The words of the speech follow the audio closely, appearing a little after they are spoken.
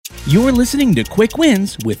You're listening to Quick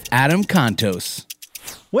Wins with Adam Contos.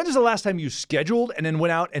 When is the last time you scheduled and then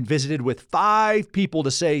went out and visited with 5 people to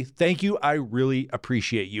say, thank you, I really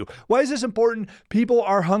appreciate you? Why is this important? People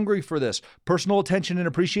are hungry for this. Personal attention and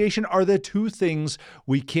appreciation are the 2 things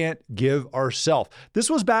we can't give ourselves. This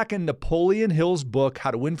was back in Napoleon Hill's book,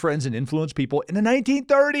 How to Win Friends and Influence People in the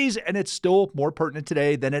 1930s, and it's still more pertinent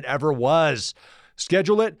today than it ever was.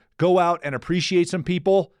 Schedule it, go out and appreciate some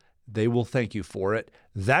people. They will thank you for it.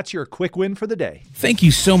 That's your quick win for the day. Thank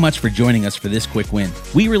you so much for joining us for this Quick Win.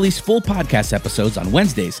 We release full podcast episodes on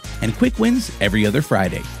Wednesdays and Quick Wins every other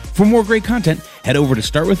Friday. For more great content, head over to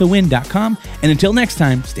startwithawin.com. And until next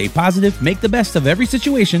time, stay positive, make the best of every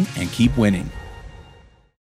situation, and keep winning.